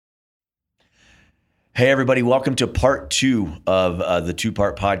Hey, everybody, welcome to part two of the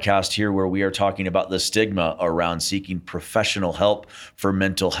two-part podcast here where we are talking about the stigma around seeking professional help for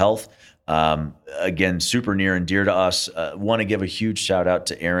mental health. Again, super near and dear to us. Want to give a huge shout out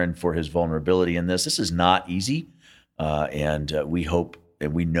to Aaron for his vulnerability in this. This is not easy, and we hope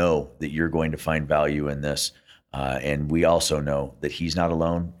and we know that you're going to find value in this. And we also know that he's not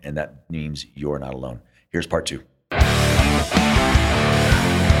alone, and that means you're not alone. Here's part two.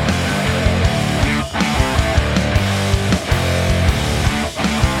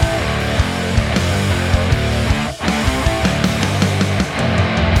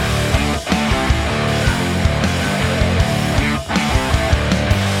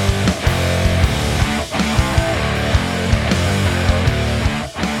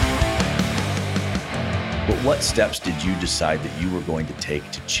 What steps did you decide that you were going to take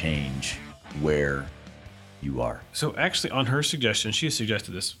to change where you are? So actually on her suggestion, she has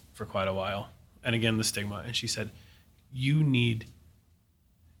suggested this for quite a while. And again, the stigma. And she said, you need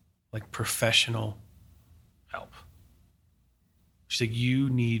like professional help. She's like, you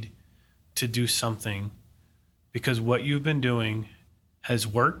need to do something because what you've been doing has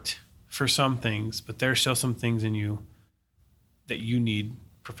worked for some things, but there's still some things in you that you need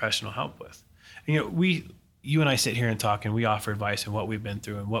professional help with. And, you and I sit here and talk and we offer advice on what we've been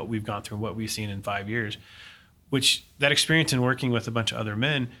through and what we've gone through and what we've seen in 5 years, which that experience in working with a bunch of other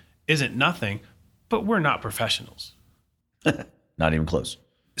men isn't nothing, but we're not professionals. Not even close.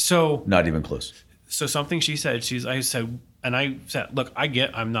 So not even close. So something she said, I said, look, I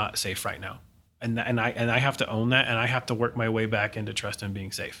get I'm not safe right now. And I have to own that. And I have to work my way back into trust and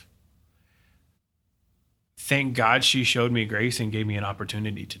being safe. Thank God she showed me grace and gave me an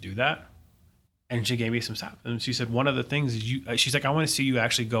opportunity to do that. And she gave me some stuff. And she said, one of the things is she's like, I want to see you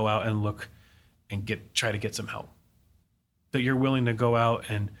actually go out and look and try to get some help. That you're willing to go out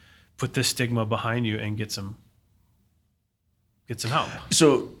and put this stigma behind you and get some help.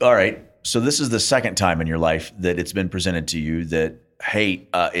 So, all right. So this is the second time in your life that it's been presented to you that, hey,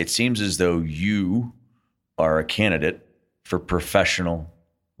 it seems as though you are a candidate for professional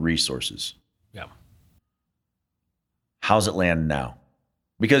resources. Yeah. How's it land now?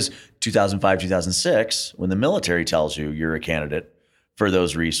 Because 2005, 2006, when the military tells you you're a candidate for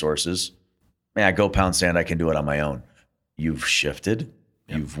those resources, man, go pound sand, I can do it on my own. You've shifted,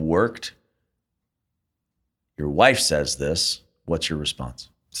 Yep. You've worked. Your wife says this. What's your response?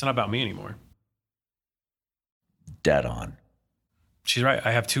 It's not about me anymore. Dead on. She's right.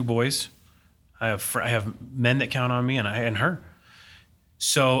 I have two boys. I have men that count on me and her.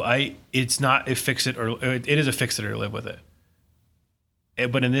 So it's not a fix it or it is a fix it or live with it.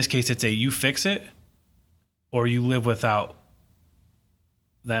 But in this case, it's you fix it or you live without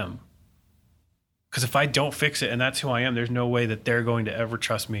them. Because if I don't fix it and that's who I am, there's no way that they're going to ever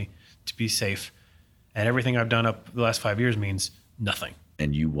trust me to be safe. And everything I've done up the last 5 years means nothing.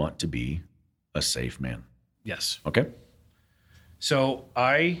 And you want to be a safe man. Yes. Okay. So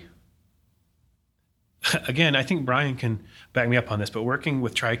again, I think Brian can back me up on this, but working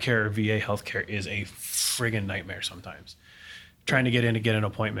with TRICARE or VA healthcare is a friggin' nightmare sometimes. Trying to get an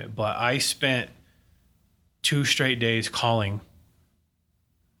appointment. But I spent 2 straight days calling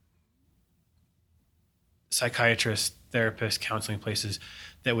psychiatrists, therapists, counseling places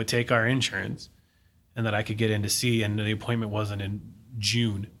that would take our insurance and that I could get in to see. And the appointment wasn't in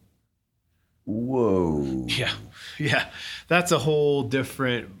June. Whoa. Yeah. That's a whole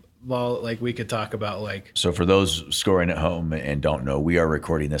different, we could talk about So for those scoring at home and don't know, we are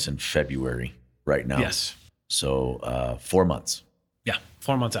recording this in February right now. Yes. So 4 months. Yeah,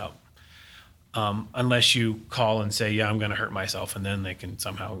 4 months out. Unless you call and say, yeah, I'm going to hurt myself, and then they can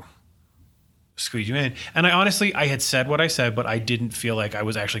somehow squeeze you in. And I had said what I said, but I didn't feel like I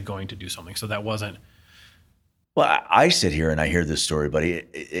was actually going to do something. So that wasn't. Well, I sit here and I hear this story, buddy,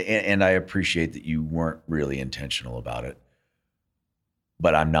 and I appreciate that you weren't really intentional about it.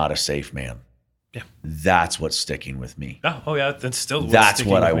 But I'm not a safe man. Yeah. That's what's sticking with me. Oh yeah. That's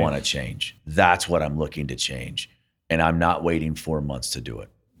what I want to change. That's what I'm looking to change. And I'm not waiting 4 months to do it.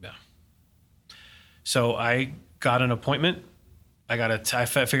 Yeah. So I got an appointment. I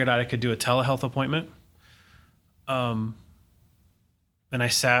figured out I could do a telehealth appointment. And I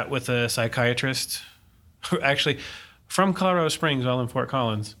sat with a psychiatrist, actually from Colorado Springs, well in Fort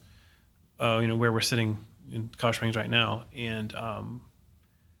Collins, where we're sitting in Colorado Springs right now. And,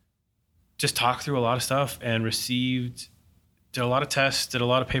 just talked through a lot of stuff and did a lot of tests, did a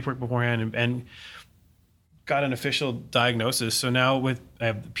lot of paperwork beforehand and got an official diagnosis. So now I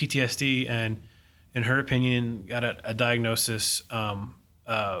have PTSD and in her opinion, got a diagnosis of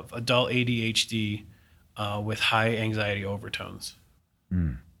adult ADHD with high anxiety overtones.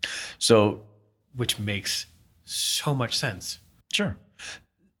 So which makes so much sense. Sure.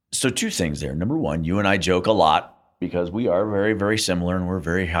 So two things there. Number one, you and I joke a lot because we are very, very similar, and we're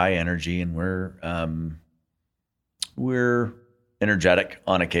very high energy, and we're energetic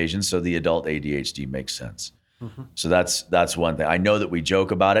on occasion. So the adult ADHD makes sense. Mm-hmm. So that's one thing. I know that we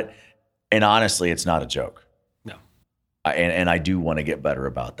joke about it, and honestly, it's not a joke. No. And I do want to get better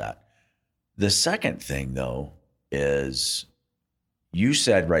about that. The second thing, though, is you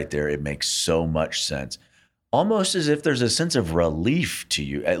said right there, it makes so much sense. Almost as if there's a sense of relief to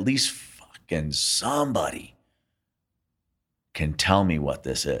you. At least fucking somebody can tell me what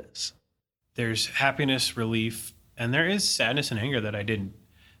this is. There's happiness, relief, and there is sadness and anger that I didn't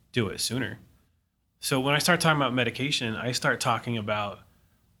do it sooner. So when I start talking about medication, I start talking about,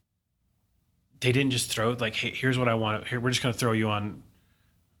 they didn't just throw like, hey, here's what I want. Here, we're just going to throw you on,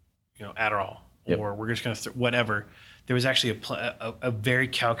 Adderall, Yep. or we're just going to whatever. There was actually a very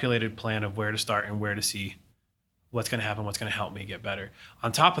calculated plan of where to start and where to see what's going to happen, what's going to help me get better.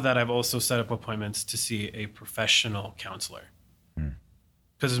 On top of that, I've also set up appointments to see a professional counselor.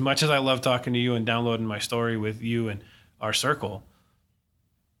 Because as much as I love talking to you and downloading my story with you and our circle,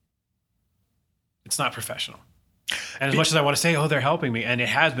 it's not professional. And as much as I want to say, oh, they're helping me, and it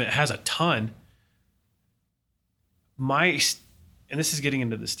has a ton. And this is getting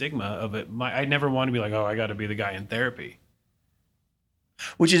into the stigma of it. I never want to be like, oh, I got to be the guy in therapy.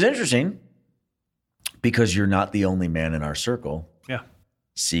 Which is interesting because you're not the only man in our circle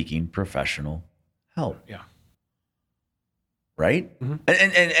seeking professional help. Yeah. Right? Mm-hmm.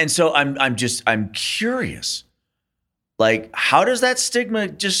 And so I'm curious. Like, how does that stigma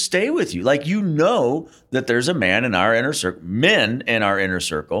just stay with you? Like, that there's a man in our inner circle, men in our inner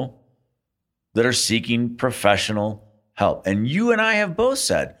circle that are seeking professional help. And you and I have both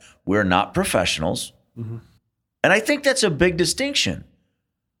said we're not professionals. Mm-hmm. And I think that's a big distinction.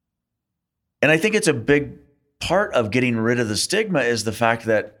 And I think it's a big part of getting rid of the stigma is the fact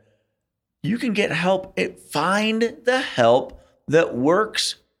that you can get help. Find the help that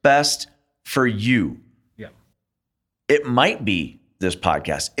works best for you. Yeah. It might be this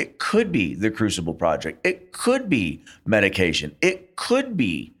podcast. It could be the Crucible Project. It could be medication. It could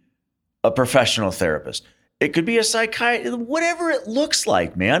be a professional therapist. It could be a psychiatrist, whatever it looks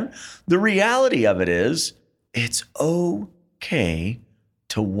like, man. The reality of it is it's okay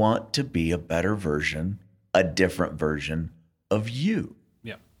to want to be a better version, a different version of you.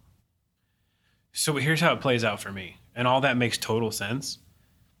 Yeah. So here's how it plays out for me. And all that makes total sense.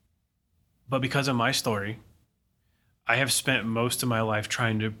 But because of my story, I have spent most of my life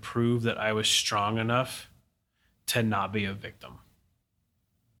trying to prove that I was strong enough to not be a victim.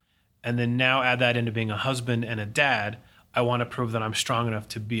 And then now add that into being a husband and a dad, I want to prove that I'm strong enough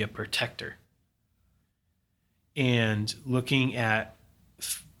to be a protector. And looking at,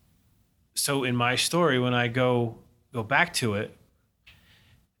 so in my story, when I go back to it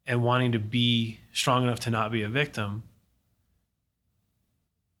and wanting to be strong enough to not be a victim,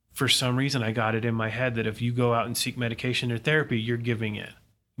 for some reason I got it in my head that if you go out and seek medication or therapy, you're giving in.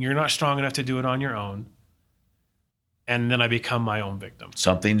 You're not strong enough to do it on your own. And then I become my own victim.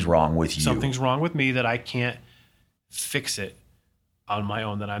 Something's wrong with you. Something's wrong with me that I can't fix it on my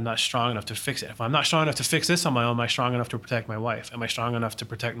own, that I'm not strong enough to fix it. If I'm not strong enough to fix this on my own, am I strong enough to protect my wife? Am I strong enough to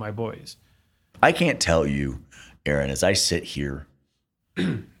protect my boys? I can't tell you, Aaron, as I sit here,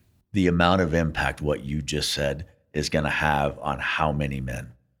 the amount of impact what you just said is going to have on how many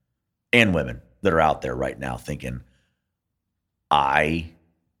men and women that are out there right now thinking, I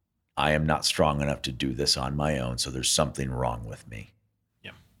am not strong enough to do this on my own, so there's something wrong with me.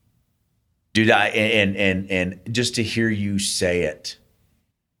 Yeah. Dude, and just to hear you say it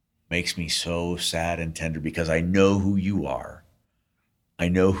makes me so sad and tender because I know who you are. I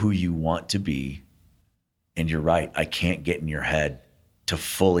know who you want to be. And you're right. I can't get in your head to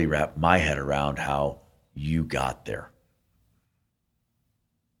fully wrap my head around how you got there.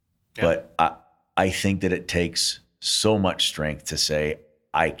 Yeah. But I think that it takes so much strength to say,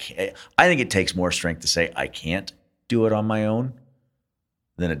 I can't. I think it takes more strength to say, I can't do it on my own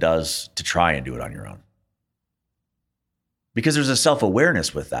than it does to try and do it on your own. Because there's a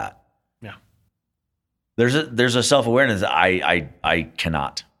self-awareness with that. Yeah. There's a self-awareness that I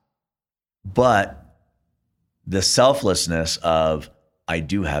cannot. But the selflessness of, I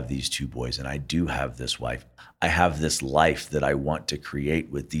do have these two boys and I do have this wife. I have this life that I want to create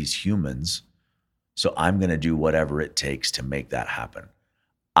with these humans. So I'm going to do whatever it takes to make that happen.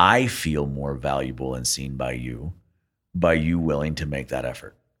 I feel more valuable and seen by you willing to make that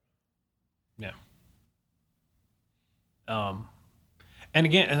effort. Yeah. And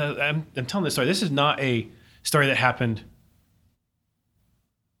again, I'm telling this story. This is not a story that happened.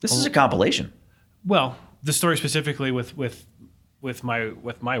 This is a compilation. Well, the story specifically with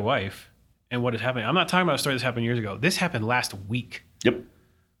my wife and what is happening. I'm not talking about a story that's happened years ago. This happened last week. Yep.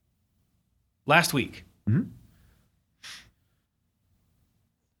 Last week. Mm-hmm.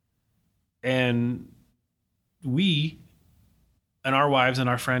 And we and our wives and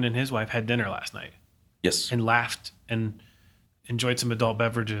our friend and his wife had dinner last night. Yes. And laughed and enjoyed some adult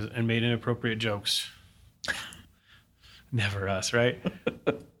beverages and made inappropriate jokes. Never us, right?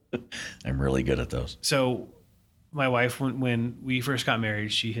 I'm really good at those. So my wife, when we first got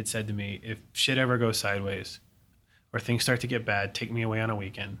married, she had said to me, if shit ever goes sideways or things start to get bad, take me away on a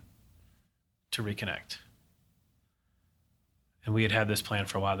weekend to reconnect. And we had this plan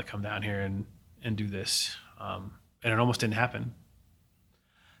for a while to come down here and do this. And it almost didn't happen.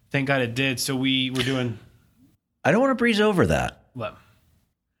 Thank God it did. So we were doing... I don't want to breeze over that. What?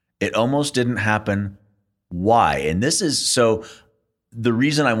 It almost didn't happen. Why? And this is... So the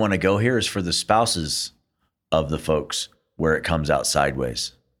reason I want to go here is for the spouses of the folks where it comes out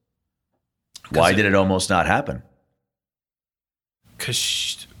sideways. Why did it almost not happen?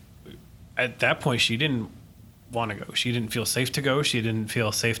 Because at that point, she didn't want to go. She didn't feel safe to go. She didn't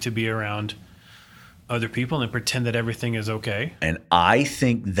feel safe to be around other people and pretend that everything is okay. And I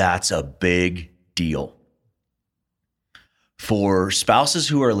think that's a big deal. For spouses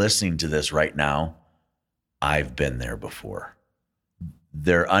who are listening to this right now, I've been there before.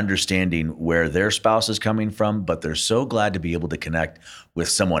 They're understanding where their spouse is coming from, but they're so glad to be able to connect with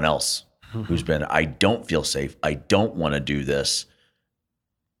someone else who's been, I don't feel safe. I don't want to do this.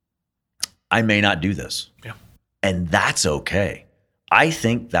 I may not do this. Yeah. And that's okay. I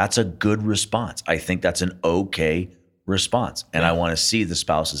think that's a good response. I think that's an okay response. And I want to see the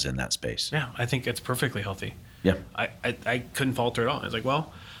spouses in that space. Yeah, I think it's perfectly healthy. Yeah. I couldn't falter at all. I was like,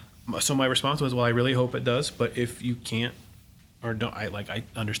 well, so my response was, well, I really hope it does, but if you can't or don't, I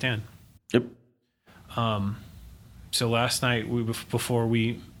understand. Yep. So last night, before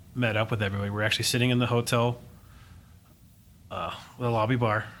we met up with everybody, we were actually sitting in the hotel, the lobby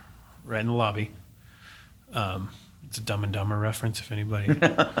bar, right in the lobby. It's a Dumb and Dumber reference, if anybody.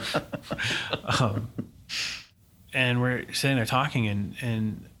 And we're sitting there talking,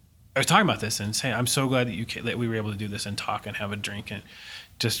 and I was talking about this and saying, I'm so glad that we were able to do this and talk and have a drink and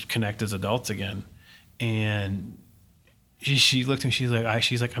just connect as adults again. And she looked at me. She's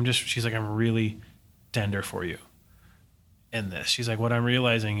like, I'm really tender for you in this. She's like, what I'm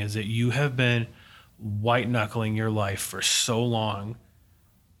realizing is that you have been white knuckling your life for so long.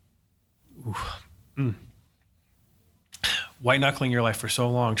 White knuckling your life for so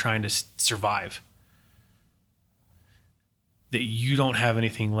long, trying to survive, that you don't have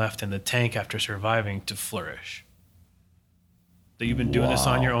anything left in the tank after surviving to flourish. That you've been doing this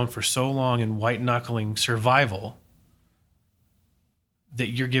on your own for so long in white knuckling survival that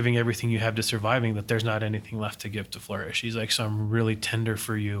you're giving everything you have to surviving, that there's not anything left to give to flourish. He's like, so I'm really tender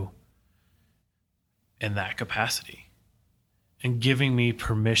for you in that capacity and giving me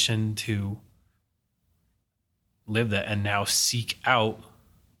permission to live that and now seek out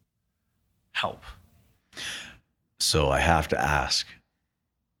help. So I have to ask.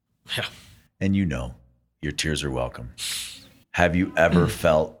 Yeah. And your tears are welcome. Have you ever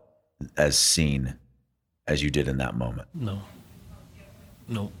felt as seen as you did in that moment? No.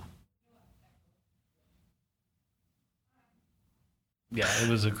 Nope. Yeah, it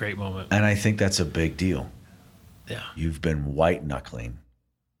was a great moment. And I think that's a big deal. Yeah. You've been white knuckling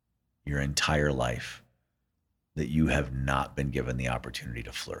your entire life, that you have not been given the opportunity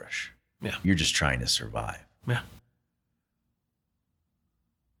to flourish. Yeah. You're just trying to survive. Yeah.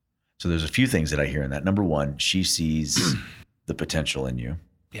 So there's a few things that I hear in that. Number one, she sees the potential in you.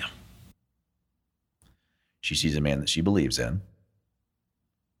 Yeah. She sees a man that she believes in.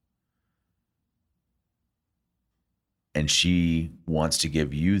 And she wants to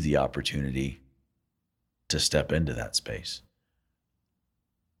give you the opportunity to step into that space.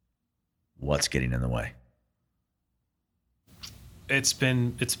 What's getting in the way? It's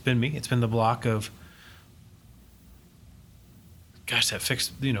been me. It's been the block of, gosh, that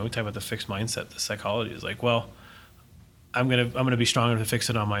fixed, we talk about the fixed mindset, the psychology is like, well, I'm going to be strong enough to fix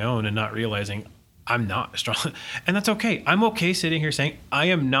it on my own, and not realizing I'm not strong. And that's okay. I'm okay sitting here saying I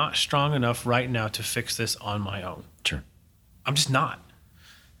am not strong enough right now to fix this on my own. Sure. I'm just not.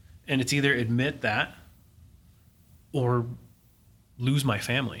 And it's either admit that or lose my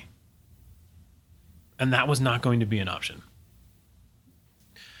family. And that was not going to be an option.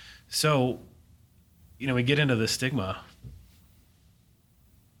 So, we get into the stigma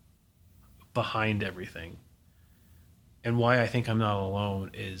behind everything. And why I think I'm not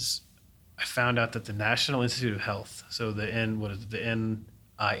alone is I found out that the National Institute of Health, so the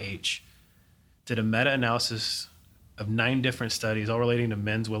NIH, did a meta-analysis of 9 different studies, all relating to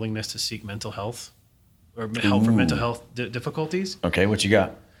men's willingness to seek mental health or help for mental health difficulties. Okay, what you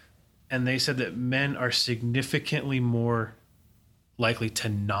got? And they said that men are significantly more likely to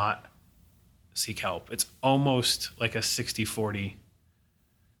not seek help. It's almost like a 60-40.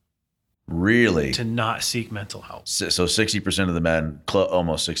 Really? To not seek mental help. So 60% of the men,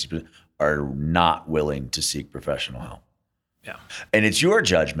 almost 60%, are not willing to seek professional help. Yeah. And it's your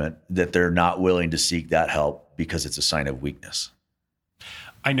judgment that they're not willing to seek that help because it's a sign of weakness.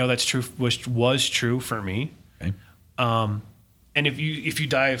 I know that's true, which was true for me. Okay. And if you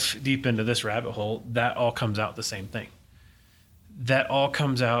dive deep into this rabbit hole, that all comes out the same thing. That all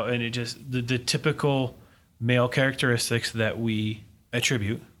comes out, and it just the typical male characteristics that we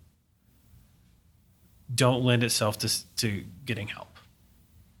attribute don't lend itself to getting help.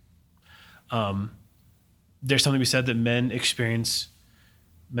 There's something to be said that men experience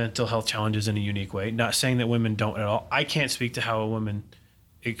mental health challenges in a unique way. Not saying that women don't at all. I can't speak to how a woman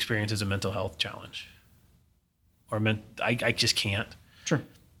experiences a mental health challenge. I just can't. Sure.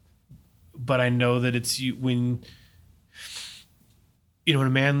 But I know that it's when a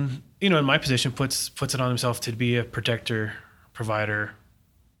man, in my position puts it on himself to be a protector, provider,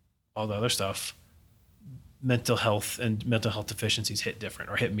 all the other stuff. Mental health and mental health deficiencies hit different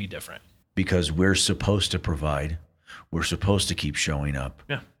or hit me different. Because we're supposed to provide. We're supposed to keep showing up.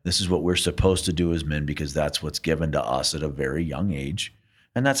 Yeah. This is what we're supposed to do as men because that's what's given to us at a very young age.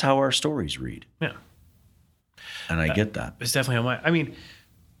 And that's how our stories read. Yeah. And I get that. It's definitely on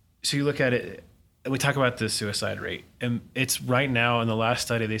so you look at it, we talk about the suicide rate, and it's right now in the last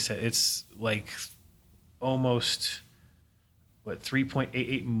study, they said it's like almost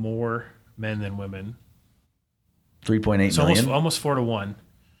 3.88 more men than women. 3.8 so million? Almost 4 to 1.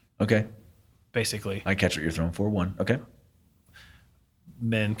 Okay. Basically. I catch what you're throwing for. 1. Okay.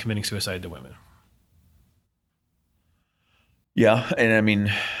 Men committing suicide to women. Yeah. And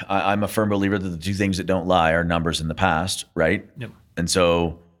I'm a firm believer that the two things that don't lie are numbers in the past, right? Yep. And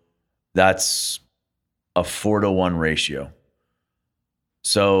so that's a 4 to 1 ratio.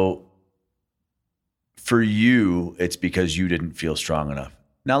 So for you, it's because you didn't feel strong enough.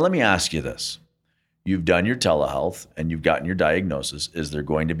 Now, let me ask you this. You've done your telehealth and you've gotten your diagnosis. Is there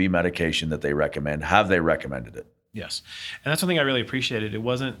going to be medication that they recommend? Have they recommended it? Yes. And that's something I really appreciated. It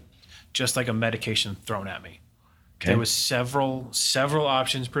wasn't just like a medication thrown at me. Okay. There was several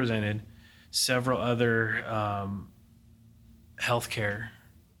options presented, several other healthcare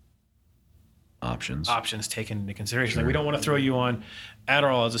options taken into consideration. Sure. Like, we don't want to throw you on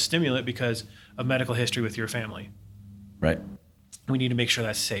Adderall as a stimulant because of medical history with your family. Right. We need to make sure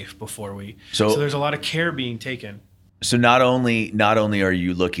that's safe before we. So there's a lot of care being taken. So not only are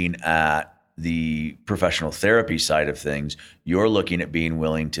you looking at the professional therapy side of things, you're looking at being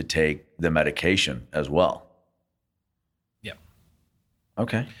willing to take the medication as well. Yeah.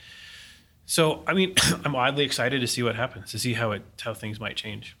 Okay. So, I'm oddly excited to see what happens, to see how things might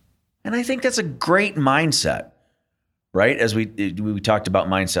change. And I think that's a great mindset, right? As we talked about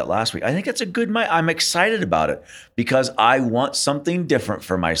mindset last week. I think that's a good mindset. I'm excited about it because I want something different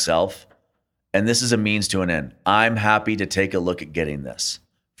for myself. And this is a means to an end. I'm happy to take a look at getting this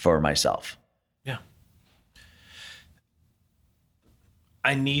for myself. Yeah.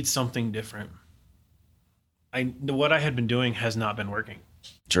 I need something different. What I had been doing has not been working.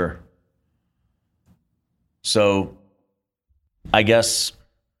 Sure. So I guess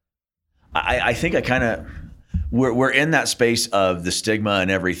I think I kind of, we're in that space of the stigma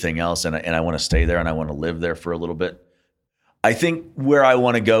and everything else. And I want to stay there and I want to live there for a little bit. I think where I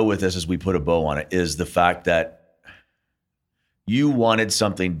want to go with this as we put a bow on it is the fact that you wanted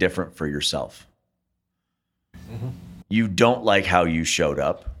something different for yourself. Mm-hmm. You don't like how you showed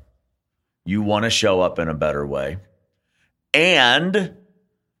up. You want to show up in a better way. And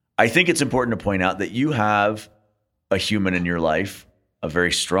I think it's important to point out that you have a human in your life, a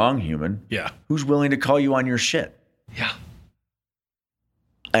very strong human, who's willing to call you on your shit. Yeah.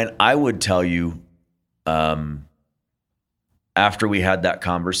 And I would tell you, after we had that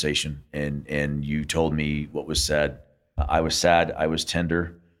conversation and you told me what was said, I was sad, I was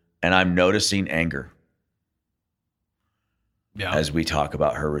tender, and I'm noticing anger. Yeah. As we talk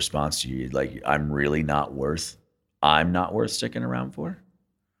about her response to you, like, I'm not worth sticking around for.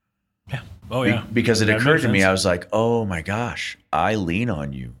 Yeah. Oh, yeah. Because it occurred to me, I was like, oh my gosh, I lean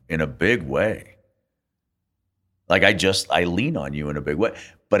on you in a big way. Like, I lean on you in a big way.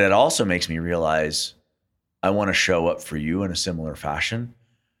 But it also makes me realize I want to show up for you in a similar fashion,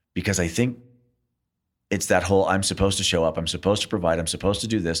 because I think it's that whole, I'm supposed to show up, I'm supposed to provide, I'm supposed to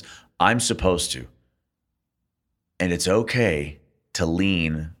do this, I'm supposed to. And it's okay to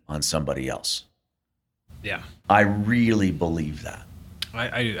lean on somebody else. Yeah. I really believe that.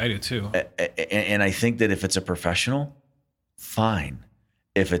 I do too. And I think that if it's a professional, fine.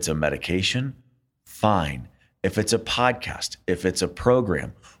 If it's a medication, fine. If it's a podcast, if it's a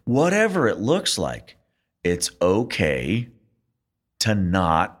program, whatever it looks like, it's okay to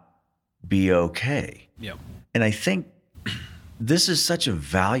not be okay. Yep. And I think this is such a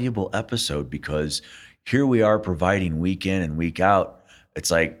valuable episode because here we are providing week in and week out.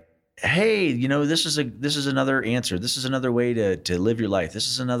 It's like, hey, this is another answer. This is another way to live your life. This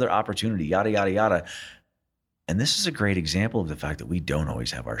is another opportunity, yada, yada, yada. And this is a great example of the fact that we don't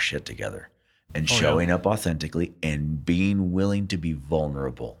always have our shit together. And showing up authentically and being willing to be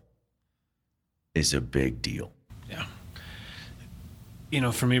vulnerable is a big deal. Yeah.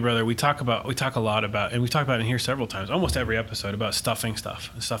 For me, brother, we talk a lot about, and we've talked about it in here several times, almost every episode, about stuffing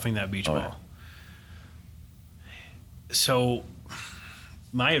that beach ball. Yeah. So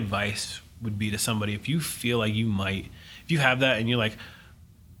my advice would be to somebody, if you feel like if you have that and you're like,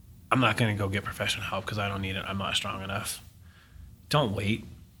 I'm not going to go get professional help because I don't need it, I'm not strong enough. Don't wait.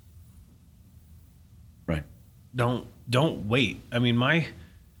 Right. Don't wait. I mean, my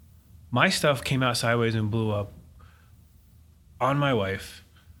stuff came out sideways and blew up on my wife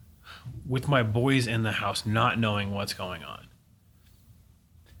with my boys in the house, not knowing what's going on.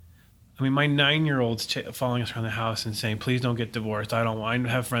 I mean, my 9-year-old's following us around the house and saying, please don't get divorced. I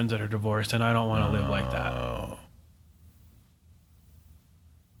have friends that are divorced and I don't want to live like that.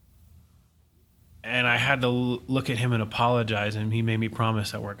 And I had to look at him and apologize, and he made me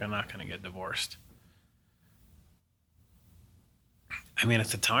promise that we're not going to get divorced. I mean, at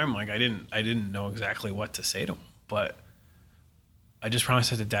the time, like I didn't know exactly what to say to him, but I just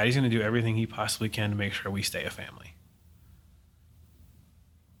promised that Daddy's going to do everything he possibly can to make sure we stay a family.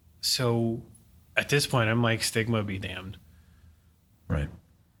 So at this point, I'm like, stigma be damned. Right.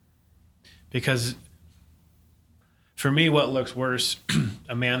 Because for me, what looks worse,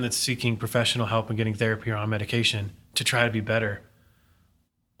 a man that's seeking professional help and getting therapy or on medication to try to be better,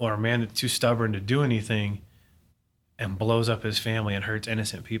 or a man that's too stubborn to do anything and blows up his family and hurts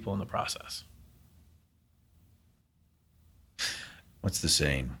innocent people in the process. What's the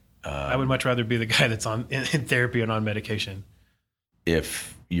saying? I would much rather be the guy that's in therapy and on medication.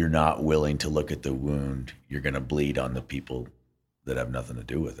 If you're not willing to look at the wound, you're going to bleed on the people that have nothing to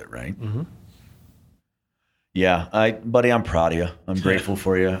do with it, right? Mm-hmm. Yeah, buddy, I'm proud of you. I'm grateful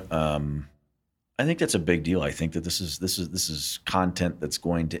for you. I think that's a big deal. I think that this is content that's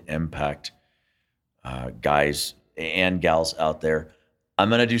going to impact guys and gals out there. I'm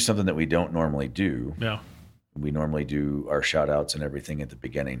going to do something that we don't normally do. Yeah. We normally do our shout outs and everything at the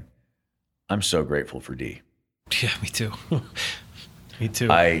beginning. I'm so grateful for Dee. Yeah, me too. Me too.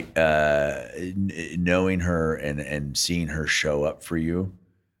 Knowing her and seeing her show up for you,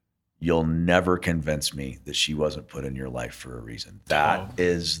 you'll never convince me that she wasn't put in your life for a reason.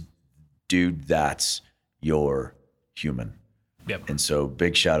 That's your human. Yep. And so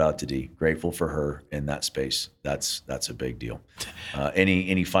big shout out to Dee. Grateful for her in that space. That's a big deal.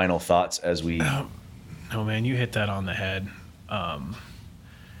 Any final thoughts as we... No, man, you hit that on the head.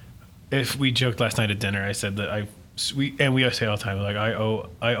 If we joked last night at dinner, I said that we say all the time, like I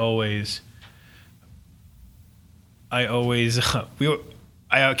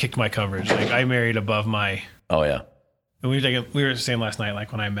outkicked my coverage. Like I married above my. Oh yeah. And we were saying last night,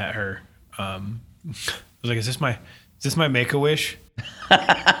 like when I met her, I was like, is this my Make-A-Wish?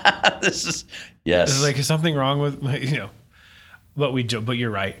 This is yes. It's like, is something wrong with my, but you're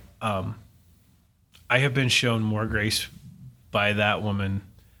right. I have been shown more grace by that woman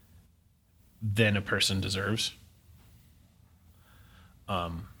than a person deserves.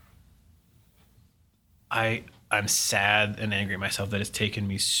 I'm sad and angry at myself that it's taken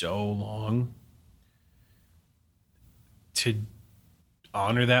me so long to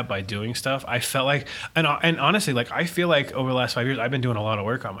honor that by doing stuff. I felt like, and honestly, like I feel like over the last 5 years, I've been doing a lot of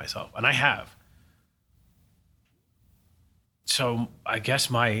work on myself, and I have. So I guess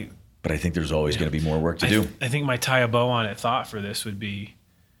but I think there's always going to be more work to do. I think my tie a bow on it thought for this would be,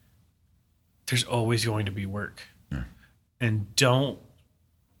 there's always going to be work. Mm. And don't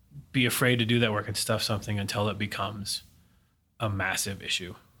be afraid to do that work and stuff something until it becomes a massive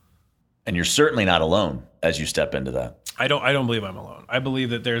issue. And you're certainly not alone as you step into that. I don't believe I'm alone. I believe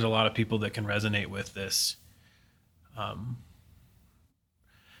that there's a lot of people that can resonate with this. Talking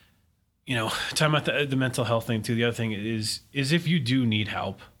about the mental health thing too. The other thing is if you do need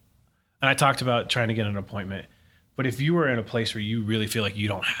help, and I talked about trying to get an appointment, but if you are in a place where you really feel like you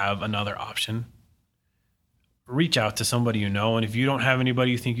don't have another option, reach out to somebody you know. And if you don't have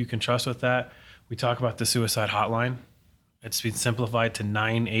anybody you think you can trust with that, we talk about the suicide hotline. It's been simplified to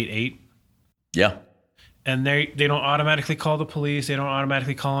 988. Yeah. And they don't automatically call the police. They don't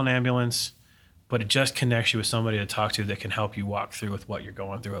automatically call an ambulance, but it just connects you with somebody to talk to that can help you walk through with what you're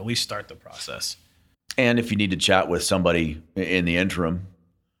going through, at least start the process. And if you need to chat with somebody in the interim,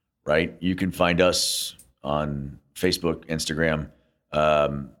 right, you can find us on Facebook, Instagram,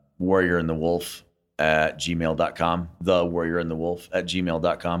 Warrior and the Wolf at gmail.com, the Warrior and the Wolf at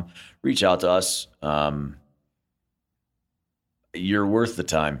gmail.com. Reach out to us. You're worth the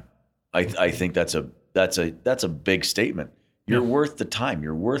time. I think that's a big statement. You're worth the time.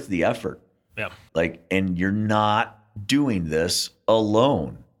 You're worth the effort. Yeah. And you're not doing this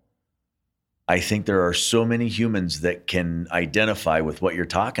alone. I think there are so many humans that can identify with what you're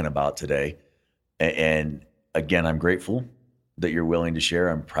talking about today. And again, I'm grateful that you're willing to share.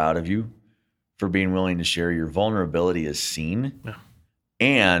 I'm proud of you for being willing to share. Your vulnerability is seen,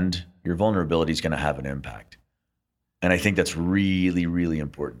 and your vulnerability is going to have an impact. And I think that's really, really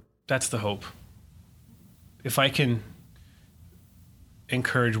important. That's the hope. If I can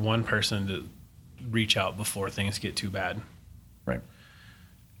encourage one person to reach out before things get too bad. Right.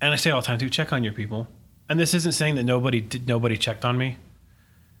 And I say all the time too, check on your people. And this isn't saying that nobody checked on me,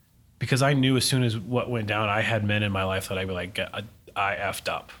 because I knew as soon as what went down, I had men in my life that I'd be like, I effed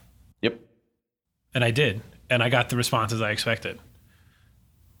up. Yep. And I did. And I got the responses I expected.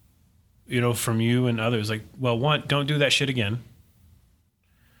 From you and others, like, well, one, don't do that shit again.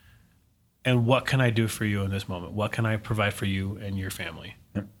 And what can I do for you in this moment? What can I provide for you and your family?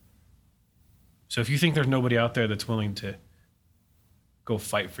 Yep. So if you think there's nobody out there that's willing to go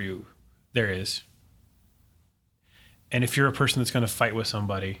fight for you, there is. And if you're a person that's going to fight with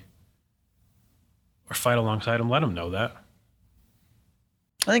somebody or fight alongside them, let them know that.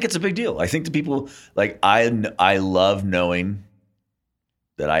 I think it's a big deal. I think the people, I love knowing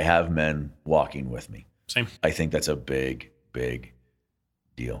that I have men walking with me. Same. I think that's a big, big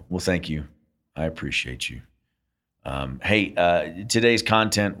deal. Well, thank you. I appreciate you. Hey, today's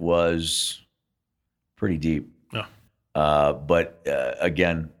content was pretty deep. Yeah. But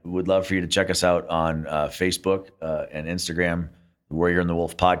again, would love for you to check us out on Facebook and Instagram, the Warrior and the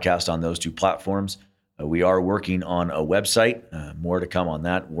Wolf podcast on those two platforms. We are working on a website. More to come on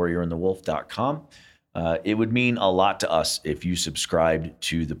that, warriorandthewolf.com. It would mean a lot to us if you subscribed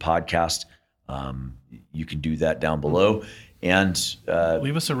to the podcast. You can do that down below. And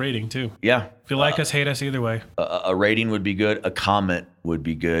leave us a rating too. Yeah. If you like us, hate us, either way. A rating would be good. A comment would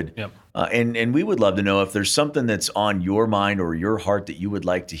be good. Yep. And we would love to know if there's something that's on your mind or your heart that you would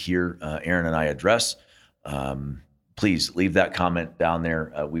like to hear Aaron and I address. Please leave that comment down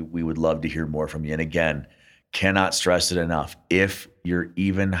there. We would love to hear more from you. And again, cannot stress it enough. If you're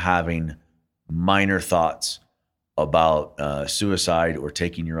even having minor thoughts about suicide or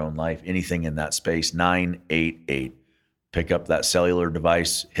taking your own life, anything in that space, 988. Pick up that cellular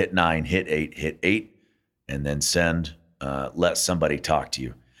device, hit 9, hit 8, hit 8, and then send. Let somebody talk to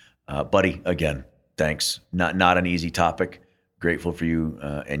you. Buddy, again, thanks. Not an easy topic. Grateful for you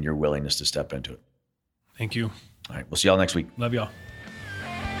and your willingness to step into it. Thank you. All right. We'll see y'all next week. Love y'all.